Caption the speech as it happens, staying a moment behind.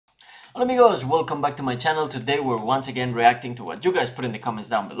Hola amigos, welcome back to my channel. Today we're once again reacting to what you guys put in the comments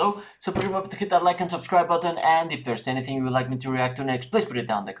down below. So please remember to hit that like and subscribe button, and if there's anything you would like me to react to next, please put it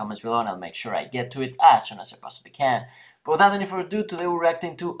down in the comments below and I'll make sure I get to it as soon as I possibly can. But without any further ado, today we're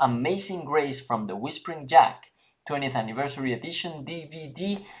reacting to Amazing Grace from the Whispering Jack 20th Anniversary Edition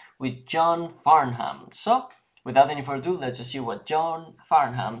DVD with John Farnham. So without any further ado, let's just see what John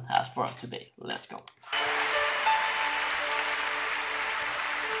Farnham has for us today. Let's go.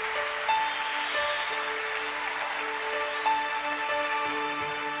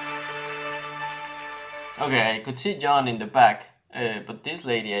 Okay, I could see John in the back, but this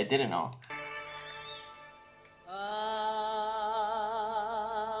lady I didn't know.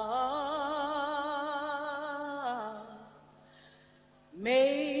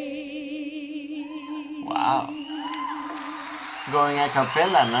 Wow. Going a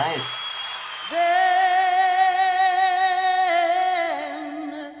cappella, nice.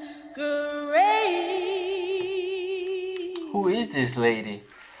 Who is this lady?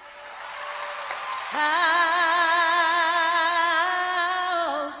 How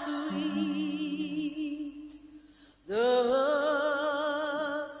sweet the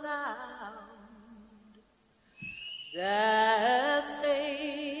sound that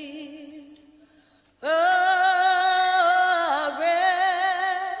saved a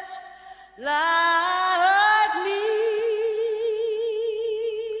wretch like me.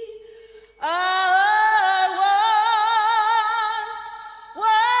 I once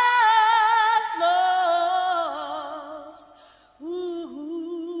was lost,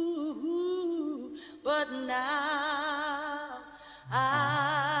 but now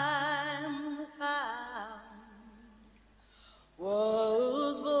I'm found.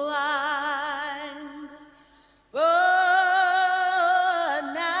 Was blind, but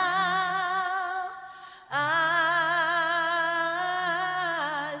now I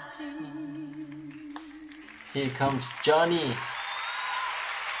see. Here comes Johnny.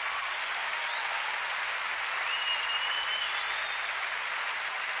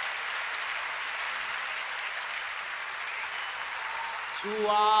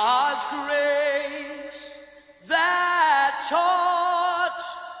 "'Twas grace that taught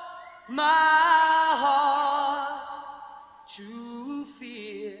my heart to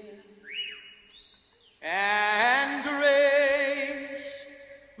fear, and grace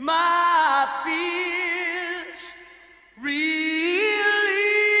my fears relieved."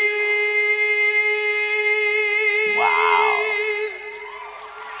 Wow.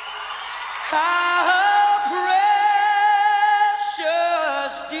 How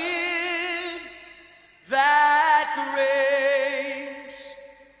precious did that grace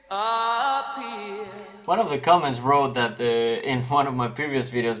appear. One of the comments wrote that in one of my previous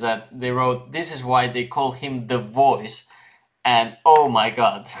videos that they wrote, "This is why they call him the voice." And oh my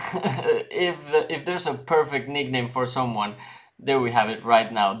god, if there's a perfect nickname for someone, there we have it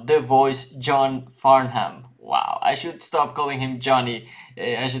right now. The Voice, John Farnham. Wow, I should stop calling him Johnny.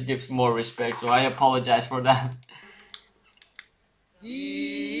 I should give more respect, so I apologize for that.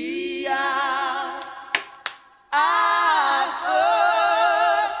 The hour I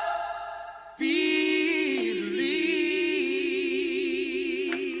first believed,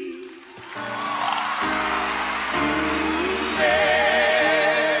 many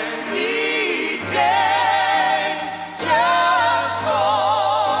dangers,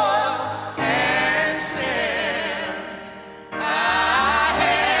 toils, and snares I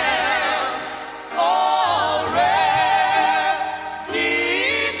have already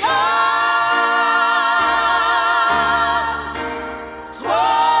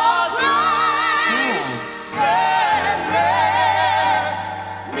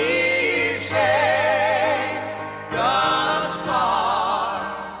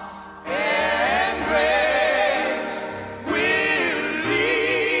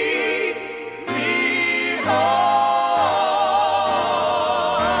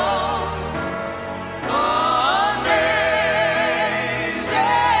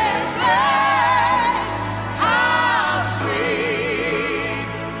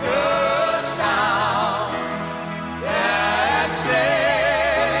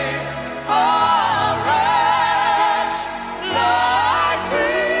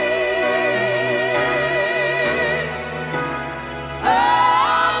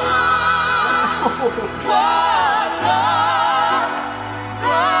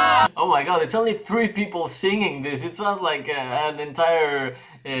my god, it's only 3 people singing this. It sounds like an entire,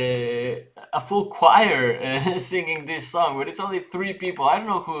 a full choir singing this song, but it's only 3 people. I don't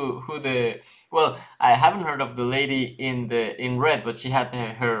know who the, well, I haven't heard of the lady in red, but she had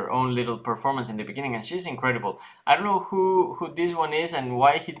her own little performance in the beginning, and she's incredible. I don't know who this one is and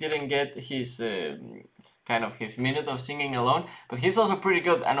why he didn't get his kind of his minute of singing alone, but he's also pretty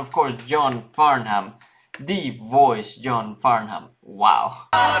good. And of course, John Farnham, the voice, John Farnham. Wow.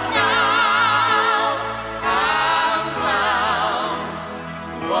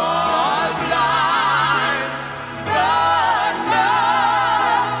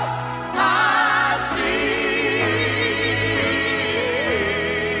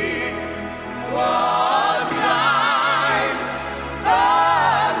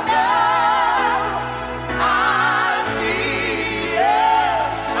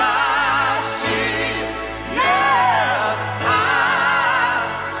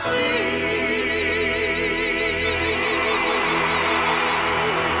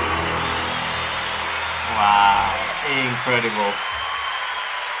 Wow, incredible.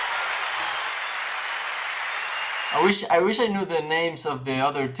 I wish I knew the names of the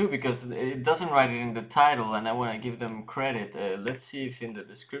other 2, because it doesn't write it in the title and I want to give them credit. Let's see if in the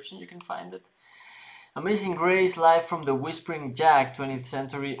description you can find it. Amazing Grace, live from the Whispering Jack, 20th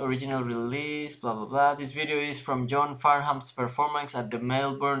century original release, blah blah blah. This video is from John Farnham's performance at the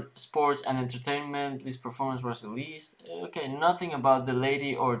Melbourne Sports and Entertainment. This performance was released. Okay, nothing about the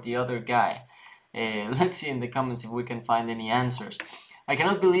lady or the other guy. Let's see in the comments if we can find any answers. I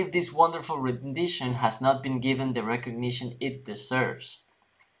cannot believe this wonderful rendition has not been given the recognition it deserves.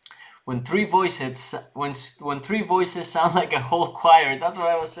 When 3 voices sound like a whole choir, that's what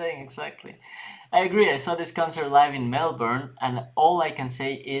I was saying exactly. I agree, I saw this concert live in Melbourne and all I can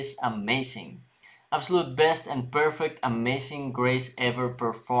say is amazing. Absolute best and perfect Amazing Grace ever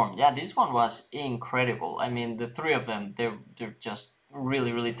performed. Yeah, this one was incredible. I mean, the 3 of them, they're just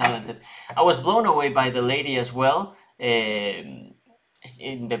really talented. I was blown away by the lady as well.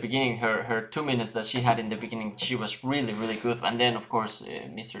 In the beginning, her 2 minutes that she had in the beginning, she was really good. And then of course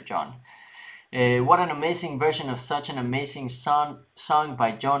Mr. John. What an amazing version of such an amazing song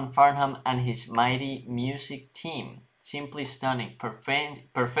by John Farnham and his mighty music team. Simply stunning.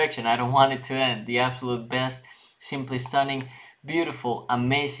 Perfection. I don't want it to end. The absolute best. Simply stunning. Beautiful,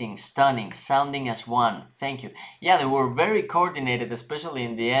 amazing, stunning, sounding as one. Thank you. Yeah, they were very coordinated, especially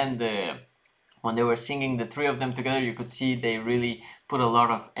in the end. When they were singing, the 3 of them together, you could see they really put a lot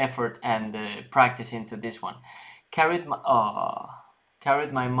of effort and practice into this one. Carried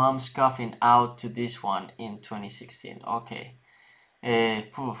my mom's coffin out to this one in 2016. Okay.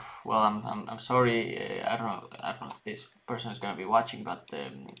 Well, I'm sorry. I don't know if this person is gonna be watching, but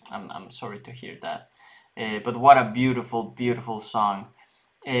I'm sorry to hear that. But what a beautiful song.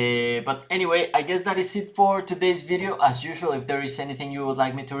 But anyway, I guess that is it for today's video. As usual, if there is anything you would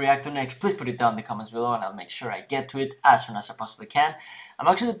like me to react to next, please put it down in the comments below and I'll make sure I get to it as soon as I possibly can. I'm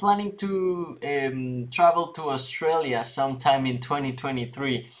actually planning to travel to Australia sometime in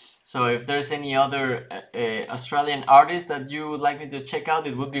 2023. So if there's any other Australian artists that you would like me to check out,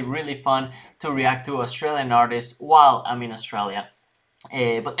 it would be really fun to react to Australian artists while I'm in Australia.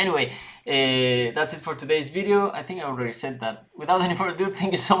 But anyway, that's it for today's video. I think I already said that. Without any further ado,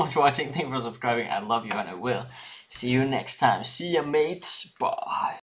 thank you so much for watching. Thank you for subscribing. I love you and I will see you next time. See ya, mates. Bye.